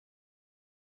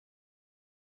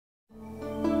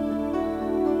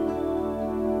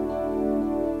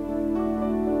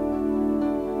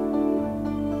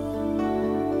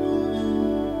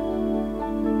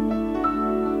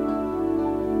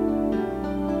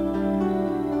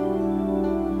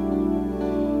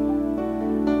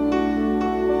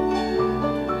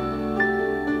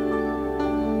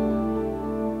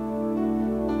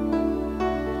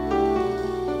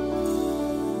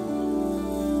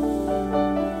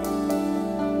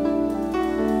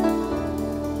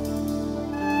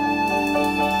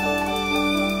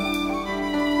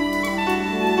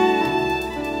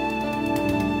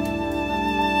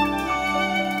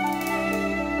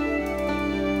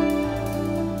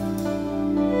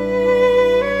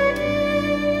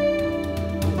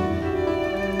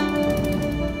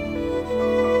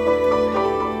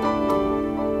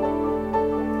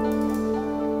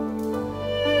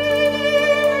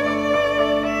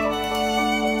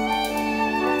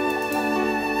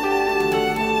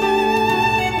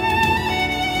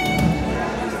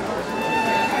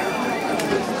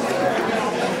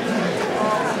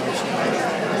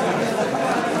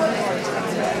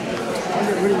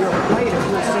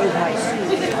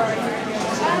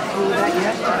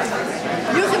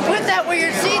You can put that where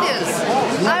your seat is.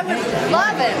 I would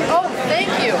love it. Oh, thank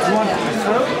you.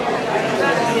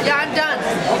 Yeah, I'm done.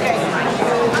 Okay.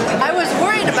 I was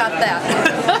worried about that.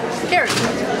 Here.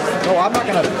 No, I'm not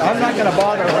gonna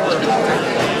bother her.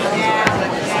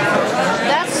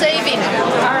 That's saving.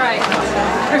 All right.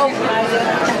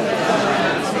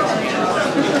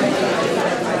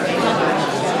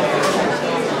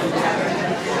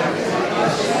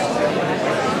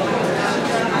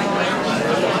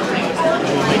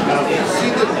 See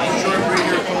the short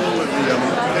radio phone with the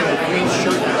green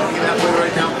shirt that way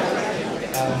right now?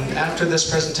 After this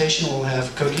presentation, we'll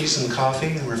have cookies and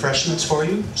coffee and refreshments for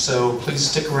you, so please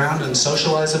stick around and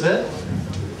socialize a bit.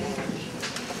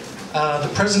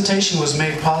 The presentation was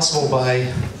made possible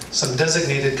by some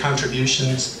designated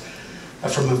contributions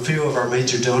from a few of our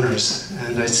major donors,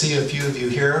 and I see a few of you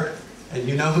here, and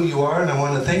you know who you are, and I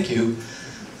want to thank you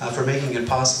for making it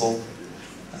possible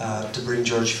to bring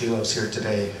George Felos here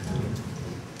today.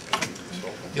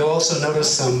 You'll also notice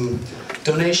some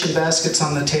donation baskets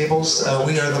on the tables.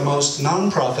 We are the most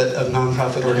non-profit of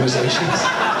non-profit organizations.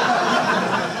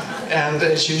 And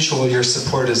as usual, your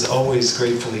support is always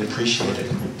gratefully appreciated.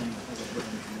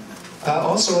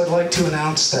 Also, I'd like to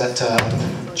announce that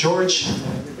George,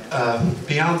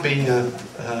 beyond being a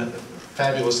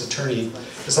fabulous attorney,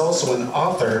 is also an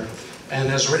author and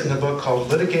has written a book called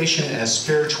Litigation as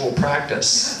Spiritual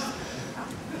Practice.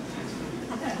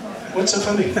 What's so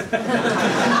funny?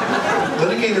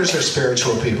 Litigators are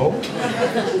spiritual people.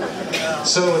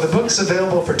 So the book's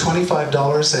available for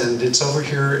 $25, and it's over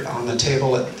here on the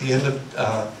table at the end of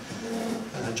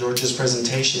George's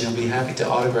presentation. He'll be happy to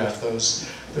autograph those.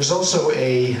 There's also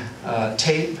a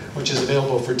tape, which is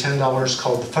available for $10,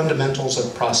 called Fundamentals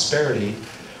of Prosperity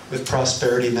with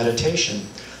Prosperity Meditation.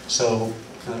 So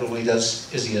not only is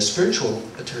he a spiritual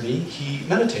attorney, he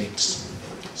meditates.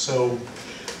 So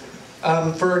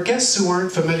for our guests who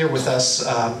aren't familiar with us,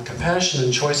 Compassion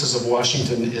and Choices of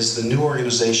Washington is the new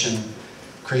organization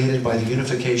created by the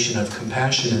unification of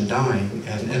Compassion and Dying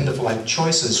and End-of-Life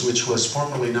Choices, which was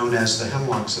formerly known as the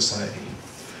Hemlock Society.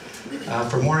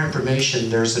 For more information,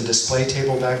 there's a display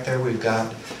table back there. We've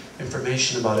got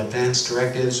information about advance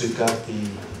directives. We've got the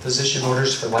physician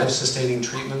orders for life-sustaining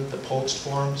treatment, the POLST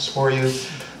forms for you,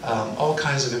 all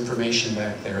kinds of information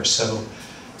back there. So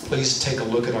please take a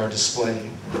look at our display.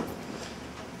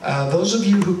 Those of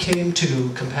you who came to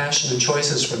Compassion and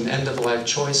Choices from End-of-Life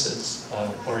Choices,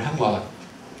 or Hemlock,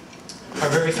 are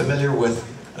very familiar with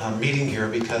meeting here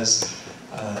because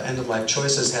End-of-Life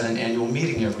Choices had an annual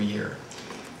meeting every year.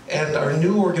 And our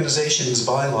new organization's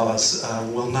bylaws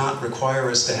will not require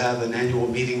us to have an annual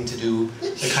meeting to do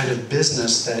the kind of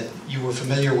business that you were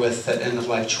familiar with at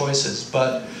End-of-Life Choices,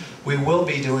 but we will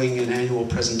be doing an annual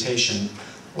presentation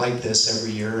like this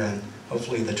every year, and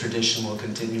hopefully the tradition will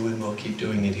continue and we'll keep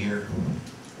doing it here,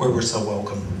 where we're so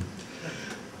welcome.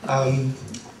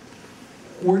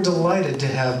 We're delighted to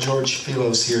have George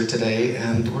Felos here today,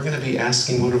 and we're going to be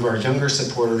asking one of our younger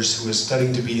supporters who is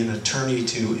studying to be an attorney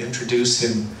to introduce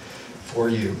him for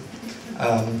you.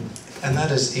 And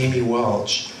that is Amy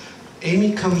Welch.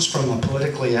 Amy comes from a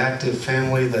politically active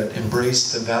family that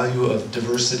embraced the value of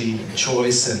diversity,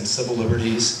 choice, and civil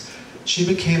liberties. She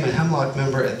became a Hemlock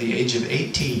member at the age of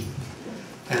 18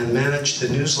 and managed the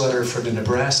newsletter for the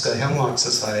Nebraska Hemlock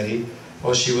Society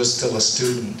while she was still a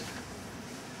student.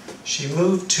 She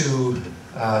moved to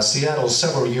Seattle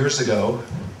several years ago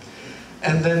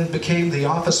and then became the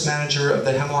office manager of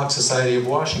the Hemlock Society of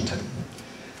Washington.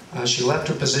 She left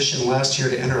her position last year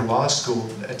to enter law school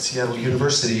at Seattle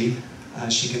University.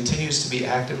 She continues to be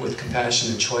active with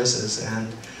Compassion and Choices,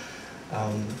 and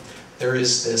there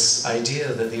is this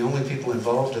idea that the only people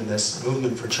involved in this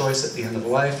movement for choice at the end of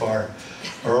life are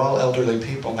all elderly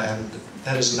people, and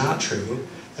that is not true.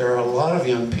 There are a lot of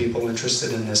young people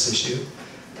interested in this issue,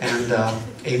 and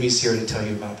Amy's here to tell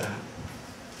you about that.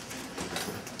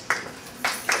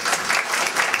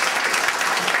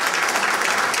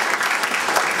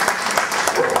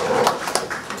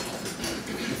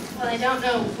 Well, I don't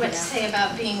know what to say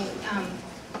about being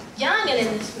young and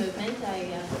in this movement.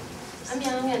 I'm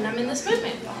young and I'm in this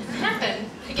movement. It happened.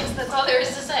 I guess that's all there is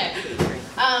to say.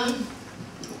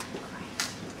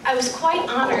 I was quite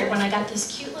honored when I got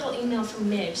this cute little email from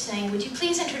Midge saying, "Would you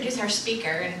please introduce our speaker?"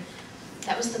 And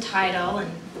that was the title.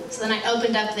 And so then I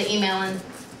opened up the email and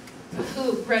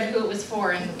read who it was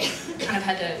for, and kind of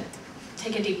had to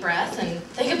take a deep breath and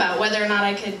think about whether or not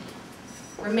I could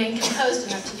remain composed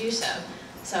enough to do so.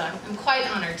 So I'm quite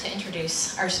honored to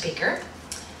introduce our speaker.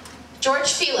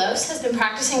 George Felos has been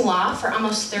practicing law for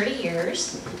almost 30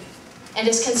 years and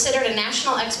is considered a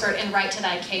national expert in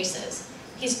right-to-die cases.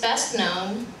 He's best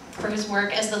known for his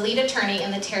work as the lead attorney in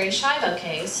the Terri Schiavo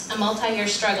case, a multi-year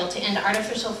struggle to end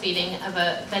artificial feeding of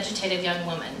a vegetative young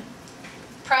woman.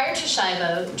 Prior to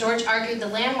Schiavo, George argued the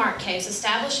landmark case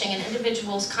establishing an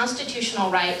individual's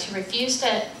constitutional right to refuse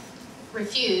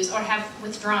or have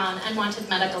withdrawn unwanted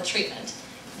medical treatment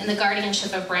in the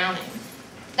guardianship of Browning.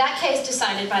 That case,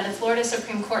 decided by the Florida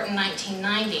Supreme Court in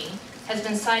 1990, has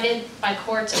been cited by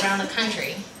courts around the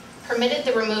country, permitted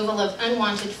the removal of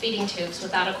unwanted feeding tubes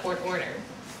without a court order,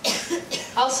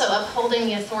 also upholding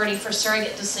the authority for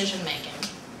surrogate decision-making.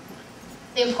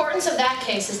 The importance of that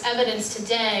case is evidenced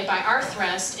today by our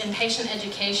thrust in patient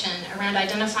education around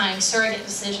identifying surrogate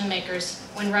decision-makers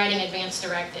when writing advance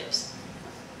directives.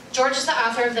 George is the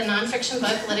author of the nonfiction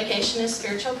book Litigation is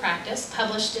Spiritual Practice,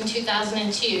 published in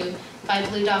 2002 by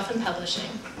Blue Dolphin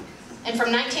Publishing. And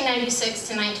from 1996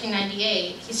 to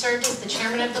 1998, he served as the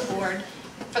chairman of the board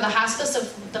for the Hospice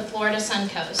of the Florida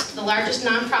Suncoast, the largest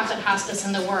nonprofit hospice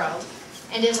in the world,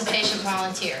 and is a patient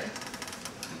volunteer.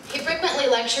 He frequently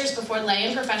lectures before lay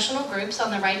and professional groups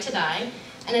on the right to die,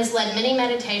 and has led many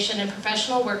meditation and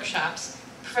professional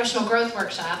growth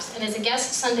workshops, and is a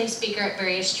guest Sunday speaker at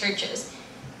various churches.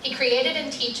 He created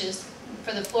and teaches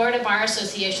for the Florida Bar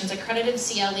Association's accredited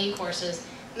CLE courses,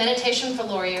 Meditation for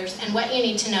Lawyers, and What You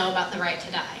Need to Know About the Right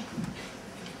to Die.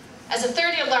 As a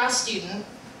third-year law student,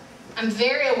 I'm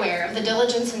very aware of the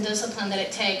diligence and discipline that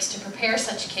it takes to prepare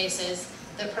such cases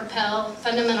that propel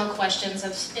fundamental questions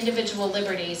of individual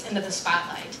liberties into the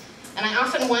spotlight. And I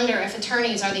often wonder if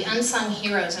attorneys are the unsung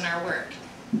heroes in our work.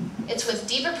 It's with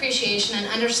deep appreciation and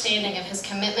understanding of his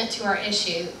commitment to our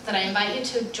issue that I invite you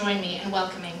to join me in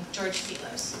welcoming George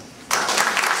Felos.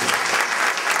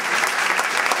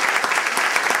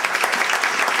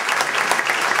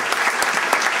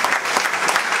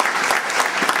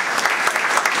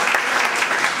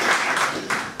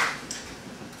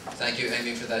 Thank you,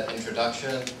 Amy, for that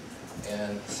introduction,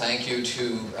 and thank you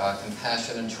to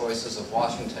Compassion and Choices of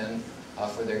Washington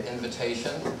for their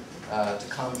invitation to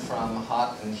come from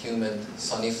hot and humid,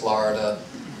 sunny Florida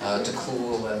to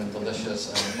cool and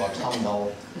delicious and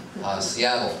autumnal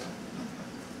Seattle.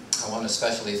 I want to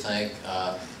especially thank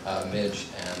Midge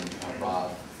and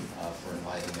Rob for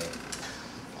inviting me.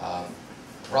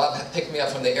 Rob picked me up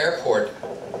from the airport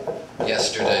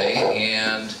yesterday,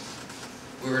 and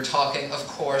we were talking, of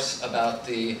course, about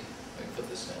the, let me put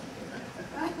this down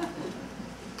here.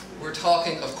 We were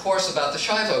talking, of course, about the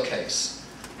Schiavo case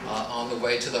on the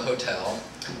way to the hotel,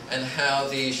 and how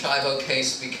the Schiavo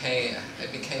case became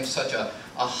such a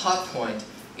hot point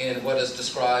in what is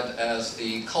described as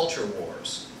the culture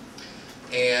wars.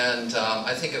 And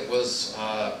I think it was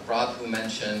Rob who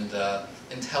mentioned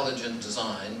intelligent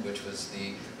design, which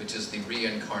is the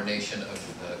reincarnation of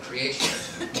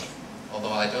creationism.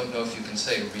 Although I don't know if you can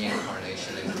say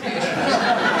reincarnation and creationism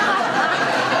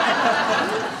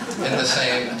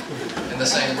in the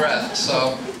same breath.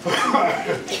 So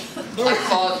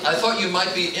I thought you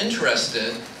might be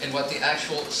interested in what the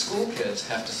actual school kids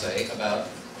have to say about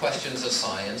questions of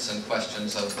science and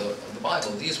questions of the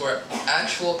Bible. These were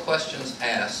actual questions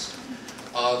asked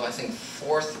of, I think,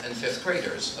 4th and 5th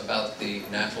graders about the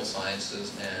natural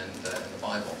sciences and the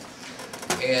Bible.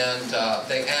 And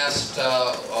they asked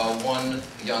one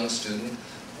young student,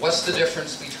 what's the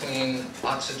difference between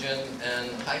oxygen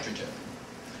and hydrogen?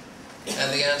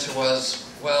 And the answer was,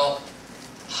 well,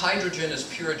 hydrogen is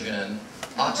pure gin,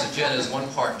 oxygen is 1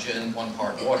 part gin, 1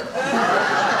 part water.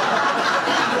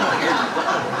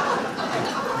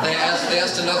 They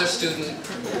asked another student,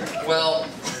 well,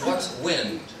 what's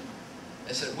wind?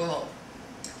 They said, well,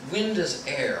 wind is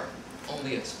air,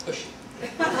 only it's pushy.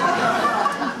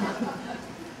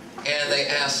 And they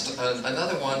asked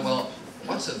another one, well,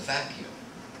 what's a vacuum?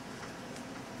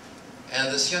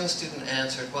 And this young student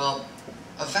answered, well,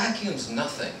 a vacuum's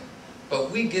nothing,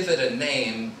 but we give it a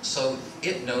name so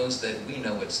it knows that we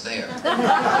know it's there. Now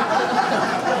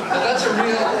that's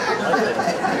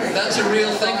a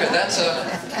real thinker. That's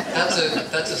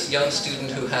a young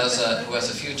student who has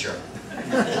a future.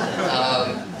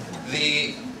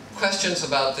 The questions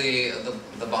about the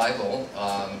Bible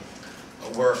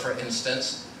were, for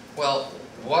instance, well,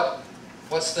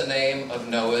 what's the name of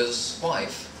Noah's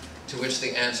wife? To which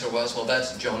the answer was, well,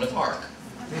 that's Joan of Arc.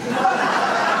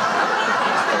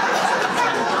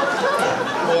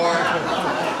 Or,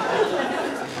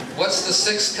 what's the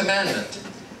 6th commandment?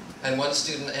 And one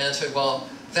student answered, well,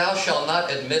 thou shalt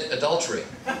not admit adultery.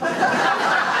 But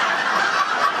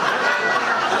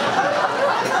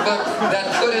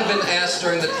that could have been asked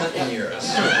during the Clinton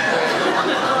years.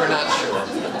 We're not sure.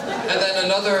 And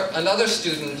then another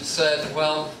student said,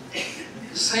 well,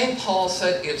 St. Paul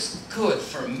said it's good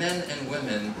for men and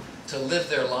women to live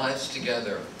their lives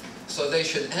together, so they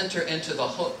should enter into the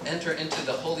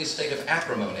holy state of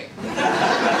acrimony,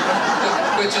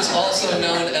 which is also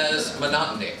known as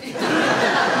monotony.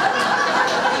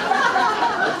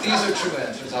 These are true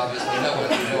answers, obviously. No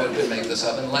one could make this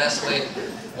up. And lastly,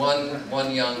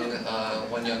 one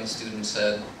young student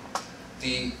said,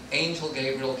 the angel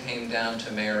Gabriel came down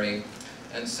to Mary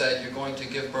and said, "You're going to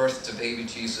give birth to baby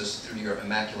Jesus through your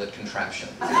immaculate contraption."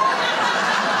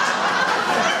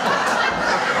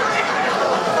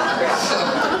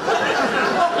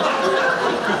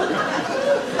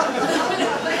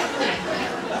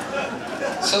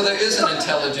 So there is an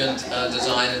intelligent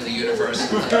design in the universe.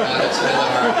 Thank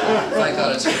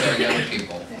God it's with our young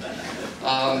people.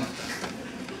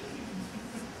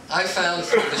 I found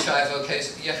through the Schiavo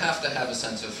case, you have to have a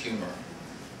sense of humor.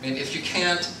 I mean, if you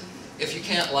can't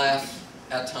laugh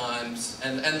at times,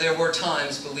 and there were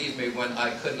times, believe me, when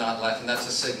I could not laugh, and that's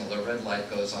a signal, a red light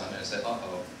goes on, and I say,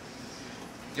 uh-oh.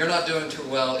 You're not doing too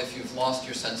well if you've lost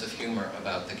your sense of humor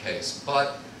about the case.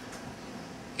 But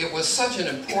it was such an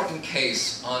important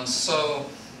case on so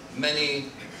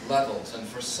many levels and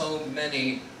for so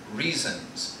many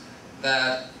reasons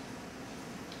that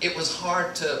it was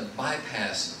hard to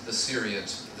bypass the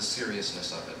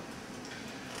seriousness of it.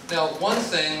 Now, one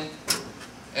thing,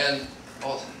 and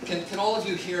can all of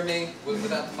you hear me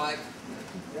without the mic?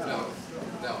 No,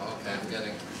 okay,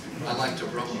 I like to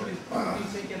roll. You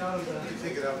take it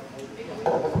out.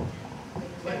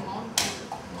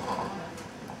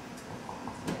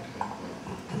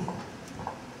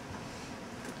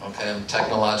 Okay, I'm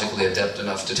technologically adept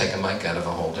enough to take a mic out of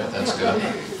a holder. That's good.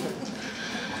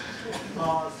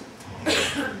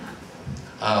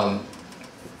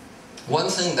 One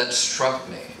thing that struck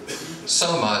me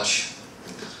so much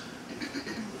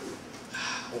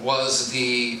was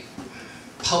the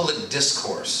public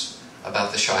discourse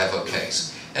about the Schiavo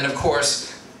case. And of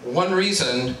course, one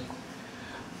reason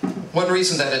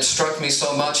that it struck me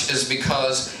so much is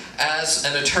because as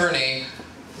an attorney,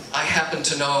 I happen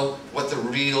to know what the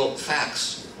real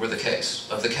facts of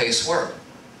the case were.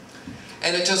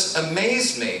 And it just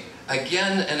amazed me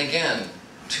again and again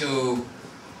to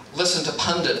listen to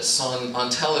pundits on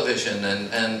television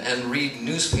and read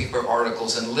newspaper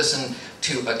articles and listen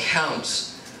to accounts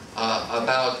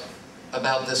about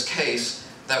this case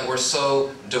that were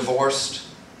so divorced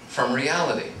from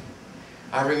reality.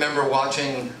 I remember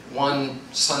watching one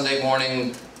Sunday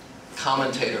morning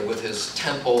commentator with his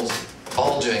temples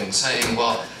bulging saying,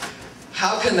 well,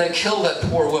 how can they kill that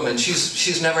poor woman?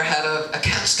 She's never had a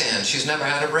CAT scan. She's never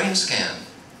had a brain scan.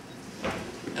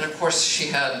 And of course, she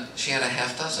had a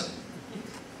half dozen.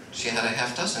 She had a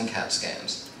half dozen CAT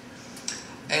scans.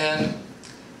 And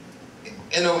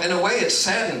in a way, it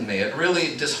saddened me. It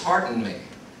really disheartened me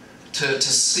to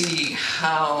see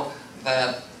how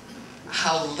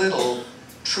little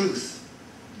truth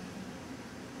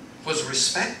was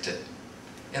respected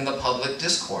in the public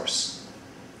discourse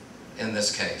in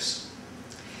this case.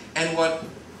 And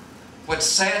what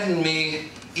saddened me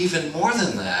even more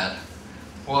than that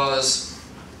was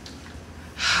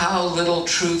how little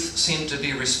truth seemed to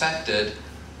be respected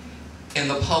in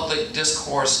the public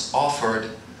discourse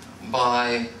offered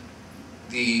by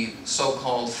the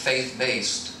so-called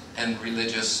faith-based and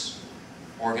religious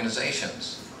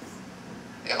organizations.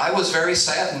 I was very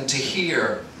saddened to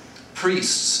hear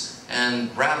priests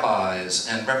and rabbis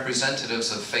and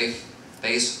representatives of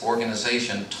faith-based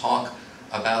organization talk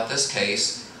about this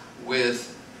case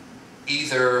with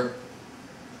either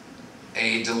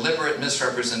a deliberate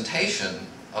misrepresentation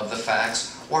of the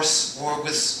facts or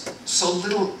with so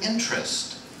little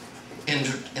interest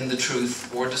in the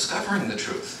truth or discovering the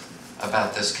truth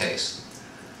about this case.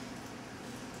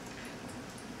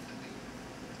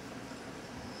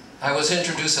 I was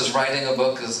introduced as writing a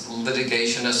book as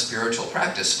litigation as spiritual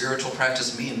practice. Spiritual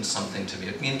practice means something to me.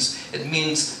 It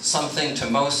means something to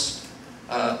most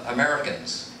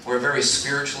Americans. We're a very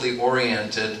spiritually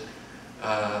oriented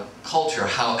culture,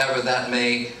 however that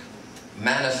may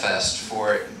manifest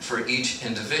for each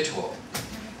individual.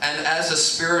 And as a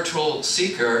spiritual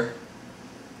seeker,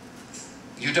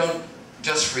 you don't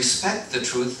just respect the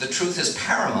truth is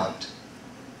paramount.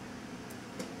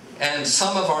 And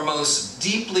some of our most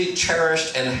deeply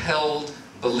cherished and held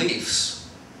beliefs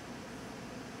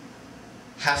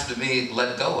have to be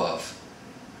let go of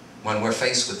when we're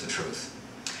faced with the truth.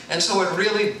 And so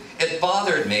it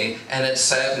bothered me and it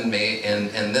saddened me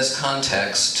in this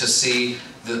context to see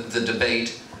the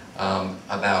debate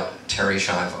about Terri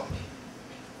Schiavo.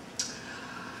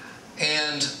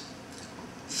 And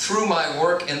through my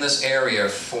work in this area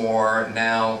for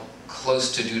now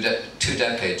close to 2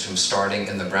 decades from starting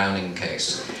in the Browning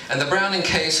case. And the Browning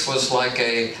case was like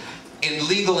in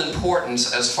legal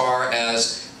importance as far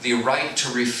as the right to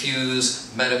refuse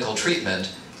medical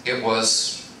treatment, it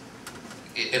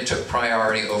took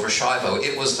priority over Schiavo.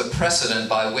 It was the precedent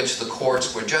by which the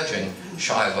courts were judging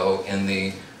Schiavo in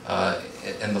the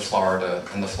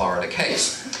Florida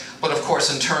case. But of course,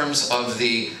 in terms of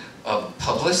the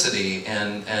publicity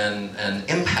and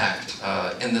impact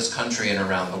in this country and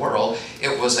around the world,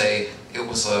 it was a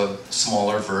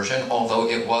smaller version, although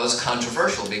it was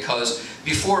controversial, because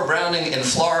before Browning in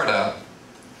Florida,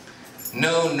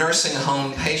 no nursing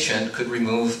home patient could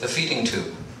remove a feeding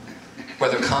tube,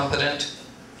 whether competent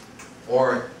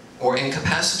or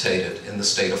incapacitated in the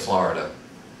state of Florida.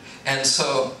 And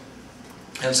so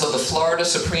the Florida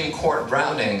Supreme Court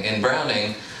in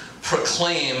Browning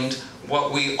proclaimed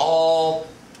what we all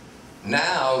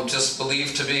now just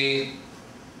believe to be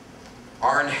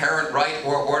our inherent right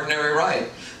or ordinary right,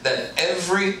 that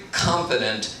every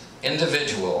competent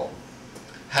individual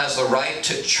has the right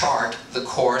to chart the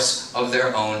course of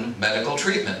their own medical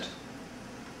treatment.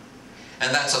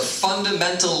 And that's a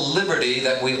fundamental liberty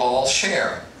that we all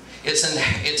share. It's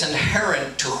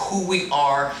inherent to who we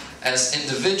are as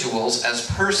individuals, as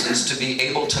persons, to be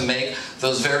able to make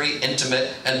those very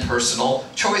intimate and personal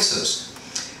choices.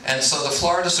 And so the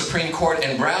Florida Supreme Court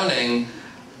in Browning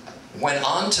went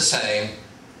on to say,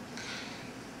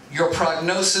 your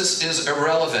prognosis is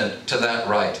irrelevant to that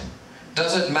right.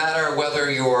 Doesn't matter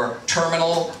whether you're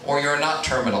terminal or you're not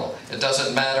terminal. It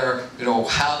doesn't matter,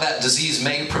 how that disease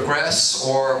may progress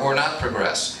or not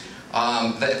progress.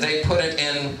 They put it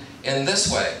in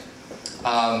this way.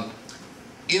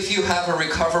 If you have a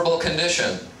recoverable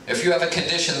condition, if you have a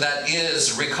condition that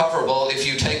is recoverable if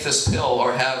you take this pill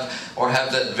or have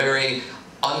that very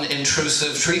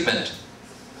unintrusive treatment,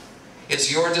 it's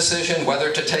your decision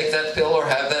whether to take that pill or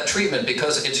have that treatment,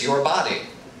 because it's your body.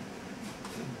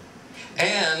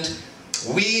 And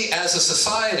we as a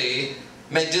society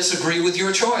may disagree with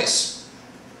your choice.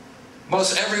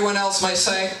 Most everyone else might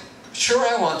say, sure,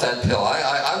 I want that pill.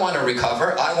 I want to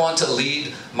recover. I want to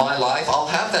lead my life. I'll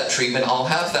have that treatment. I'll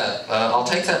have that. I'll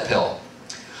take that pill.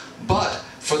 But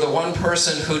for the one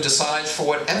person who decides for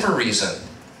whatever reason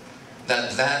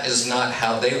that that is not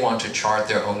how they want to chart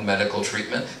their own medical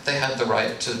treatment, they have the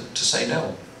right to say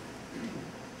no.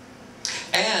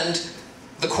 And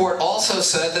the court also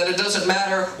said that it doesn't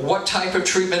matter what type of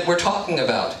treatment we're talking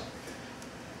about.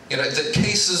 The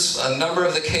cases, a number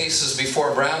of the cases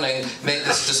before Browning made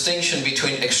this distinction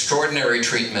between extraordinary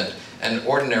treatment and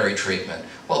ordinary treatment.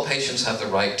 Well, patients have the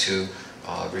right to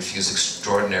refuse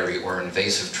extraordinary or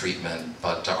invasive treatment,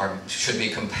 but should be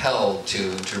compelled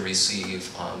to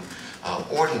receive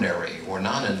ordinary or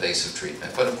non-invasive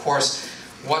treatment. But of course,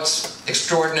 what's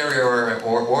extraordinary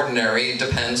or ordinary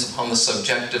depends upon the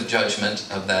subjective judgment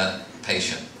of that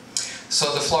patient.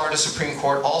 So the Florida Supreme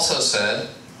Court also said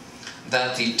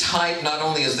that the type, not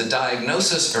only is the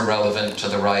diagnosis irrelevant to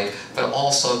the right, but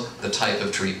also the type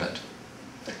of treatment.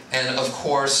 And of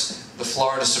course, the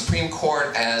Florida Supreme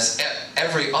Court, as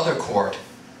every other court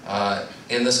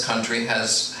in this country,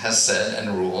 has said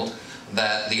and ruled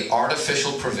that the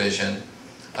artificial provision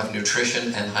of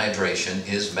nutrition and hydration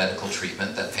is medical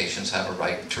treatment that patients have a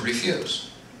right to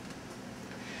refuse.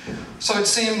 So it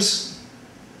seems,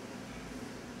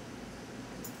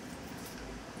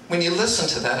 when you listen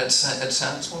to that, it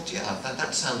sounds, well, yeah,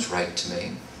 that sounds right to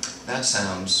me. That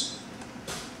sounds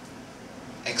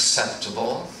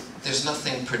acceptable. There's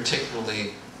nothing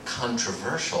particularly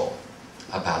controversial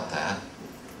about that.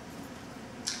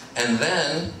 And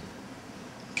then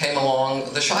came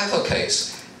along the Schiavo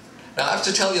case. Now I have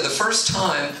to tell you, the first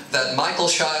time that Michael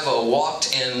Schiavo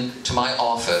walked into my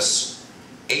office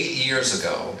 8 years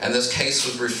ago, and this case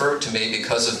was referred to me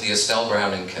because of the Estelle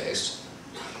Browning case,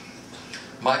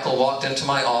 Michael walked into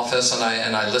my office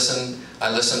and I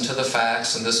listened to the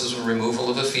facts, and this was a removal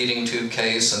of a feeding tube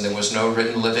case, and there was no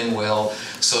written living will.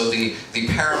 So the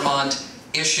paramount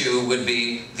issue would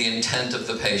be the intent of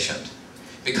the patient.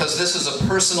 Because this is a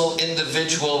personal,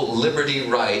 individual liberty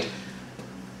right,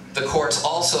 the courts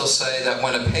also say that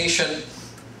when a patient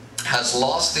has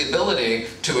lost the ability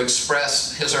to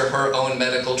express his or her own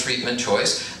medical treatment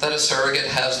choice, that a surrogate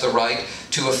has the right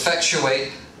to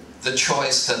effectuate the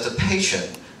choice that the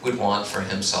patient would want for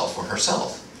himself or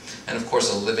herself. And of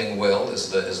course, a living will is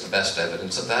the best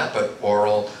evidence of that, but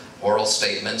oral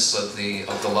statements of the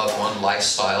loved one,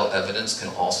 lifestyle evidence, can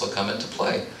also come into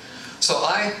play. So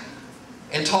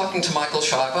in talking to Michael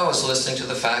Schiavo, I was listening to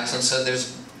the facts and said,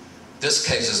 this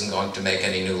case isn't going to make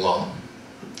any new law.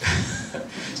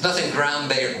 There's nothing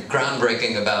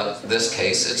groundbreaking about this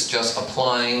case. It's just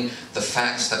applying the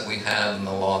facts that we have and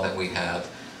the law that we have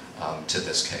to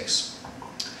this case.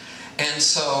 And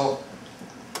so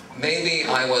maybe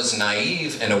I was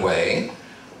naive in a way,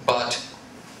 but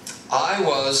I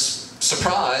was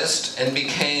surprised and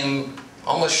became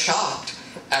almost shocked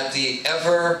at the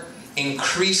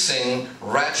ever-increasing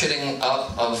ratcheting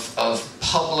up of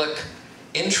public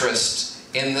interest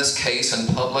in this case and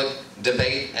public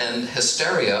debate and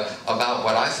hysteria about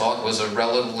what I thought was a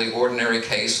relatively ordinary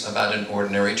case about an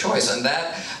ordinary choice. And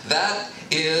that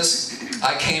is,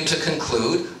 I came to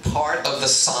conclude, part of the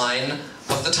sign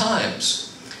of the times.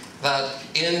 That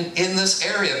in this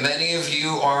area, many of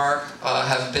you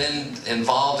have been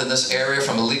involved in this area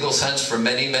from a legal sense for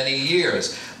many, many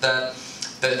years. That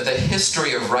the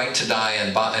history of right to die,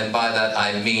 and by that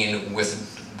I mean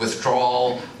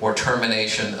withdrawal or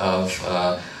termination of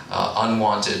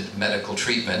unwanted medical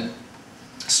treatment,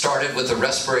 started with the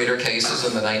respirator cases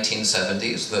in the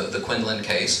 1970s, the Quinlan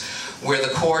case, where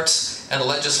the courts and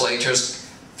legislatures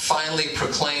finally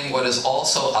proclaimed what is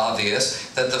also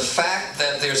obvious, that the fact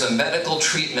that there's a medical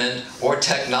treatment or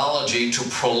technology to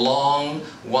prolong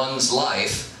one's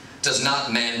life does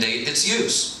not mandate its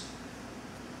use.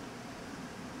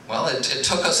 Well, it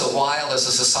took us a while as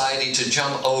a society to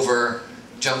jump over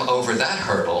that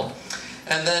hurdle.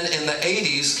 And then in the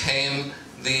 80s came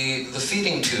the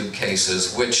feeding tube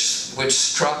cases, which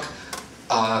struck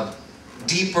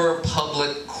deeper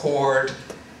public chord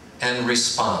and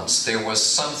response. There was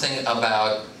something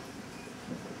about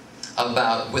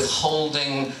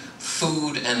withholding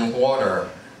food and water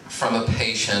from a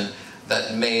patient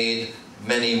that made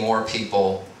many more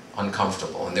people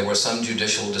uncomfortable. And there were some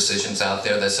judicial decisions out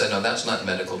there that said, no, that's not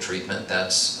medical treatment,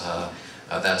 that's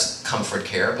comfort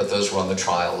care, but those were on the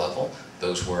trial level.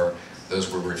 Those were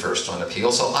reversed on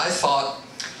appeal. So I thought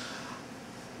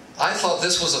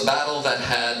this was a battle that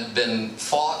had been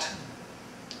fought,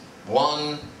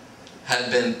 won,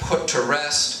 had been put to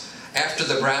rest. After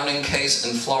the Browning case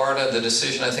in Florida, the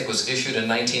decision I think was issued in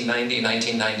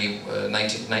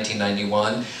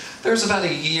 1991. There was about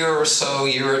a year or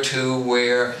two,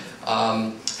 where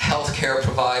healthcare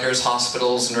providers,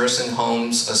 hospitals, nursing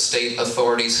homes, state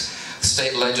authorities,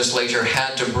 state legislature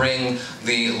had to bring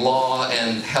the law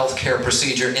and healthcare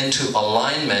procedure into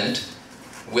alignment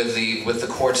with the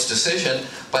court's decision.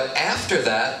 But after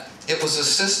that, it was a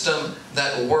system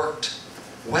that worked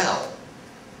well,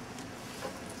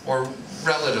 or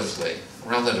relatively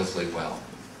well.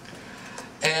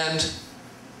 And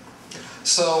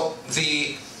so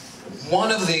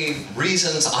one of the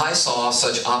reasons I saw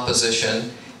such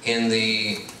opposition in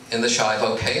the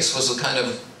Schiavo case was a kind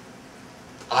of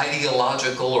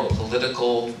ideological or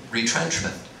political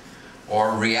retrenchment,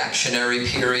 or reactionary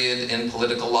period in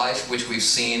political life, which we've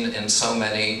seen in so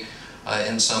many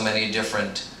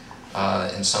different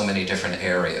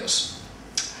areas.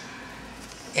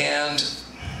 And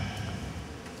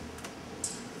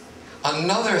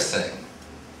another thing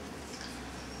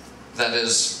that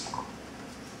is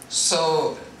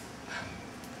so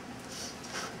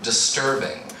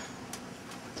disturbing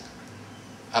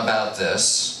about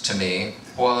this to me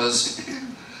was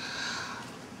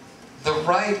the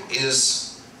right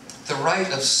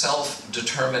of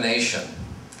self-determination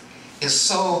is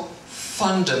so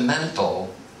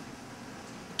fundamental,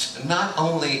 not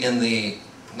only in the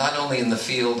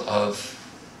field of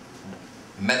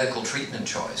medical treatment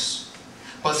choice,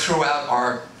 but throughout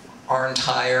our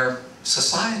entire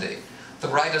society. The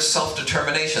right of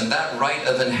self-determination, that right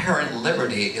of inherent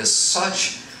liberty, is so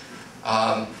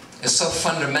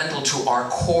fundamental to our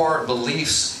core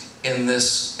beliefs in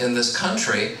this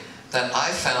country that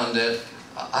I found it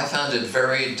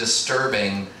very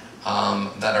disturbing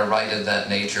that a right of that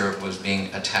nature was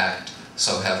being attacked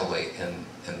so heavily in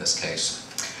this case.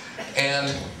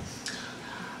 And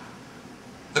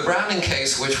the Browning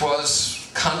case, which was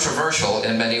controversial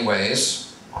in many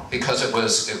ways, because it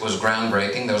was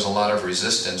groundbreaking, there was a lot of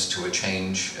resistance to a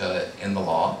change in the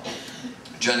law,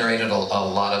 generated a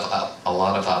lot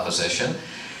of opposition.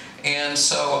 And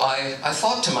so I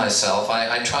thought to myself,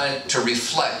 I tried to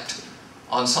reflect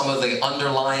on some of the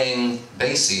underlying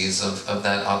bases of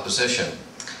that opposition.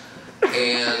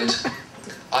 And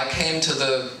I came to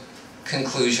the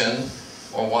conclusion,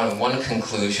 or one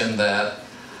conclusion, that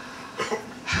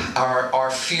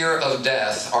our fear of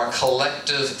death, our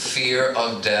collective fear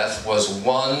of death, was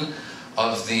one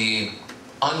of the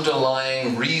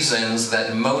underlying reasons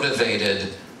that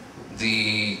motivated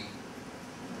the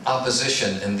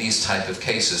opposition in these type of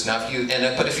cases. Now,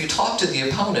 but if you talk to the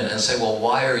opponent and say, well,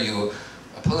 why are you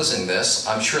opposing this?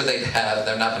 I'm sure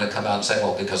they're not going to come out and say,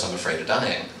 well, because I'm afraid of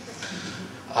dying.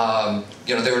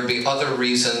 you know, there would be other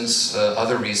reasons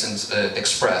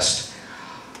expressed.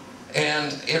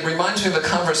 And it reminds me of a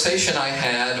conversation I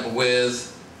had with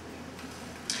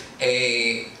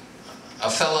a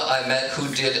fella I met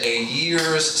who did a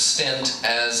year's stint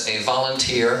as a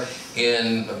volunteer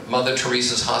in Mother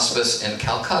Teresa's hospice in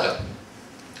Calcutta.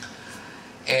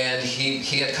 And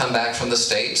he had come back from the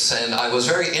States, and I was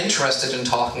very interested in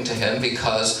talking to him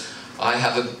because I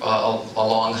have a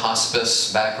long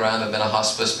hospice background. I've been a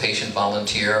hospice patient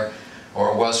volunteer,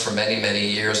 or was for many, many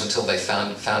years, until they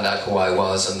found out who I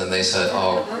was, and then they said,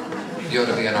 oh, you ought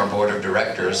to be on our board of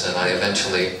directors, and I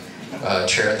eventually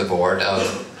chaired the board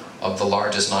of the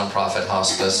largest nonprofit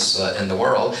hospice in the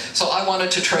world. So I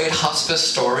wanted to trade hospice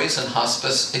stories and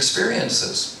hospice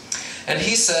experiences. And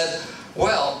he said,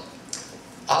 well,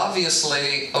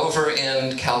 obviously over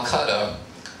in Calcutta,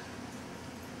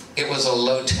 it was a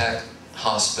low-tech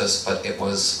hospice, but it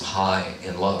was high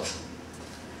in love.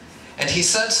 And he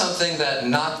said something that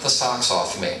knocked the socks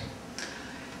off me.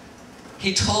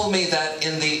 He told me that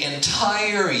in the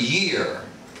entire year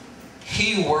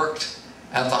he worked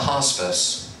at the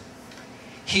hospice,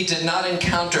 he did not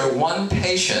encounter one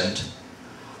patient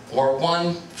or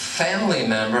one family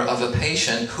member of a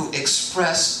patient who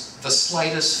expressed the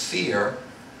slightest fear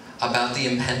about the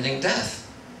impending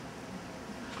death.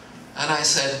 And I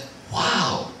said,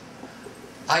 wow.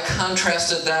 I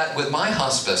contrasted that with my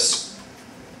hospice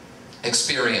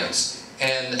experience,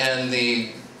 and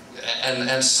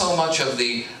so much of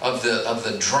the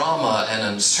drama and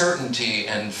uncertainty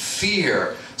and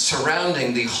fear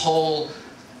surrounding the whole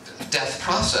death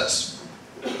process.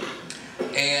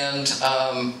 And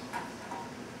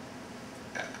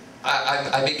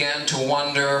I began to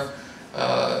wonder,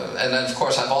 and then of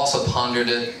course I've also pondered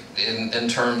it in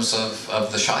terms of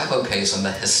the Schiavo case and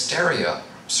the hysteria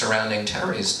surrounding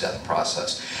Terri's death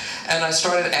process. And I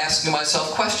started asking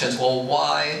myself questions. Well,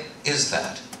 why is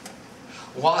that?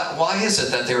 Why is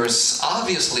it that there is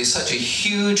obviously such a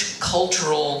huge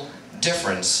cultural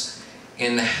difference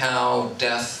in how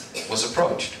death was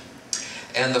approached?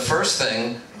 And the first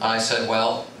thing I said,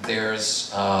 well, there's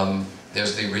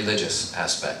the religious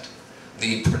aspect.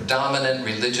 The predominant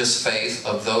religious faith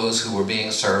of those who were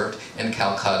being served in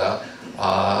Calcutta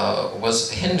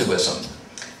was Hinduism.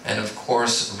 And of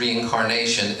course,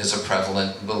 reincarnation is a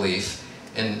prevalent belief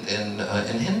in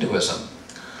Hinduism.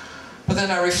 But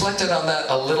then I reflected on that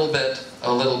a little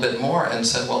bit more and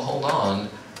said, well, hold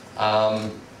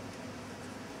on.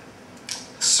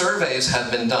 Surveys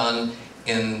have been done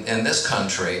in this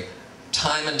country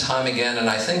time and time again, and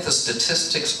I think the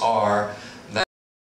statistics are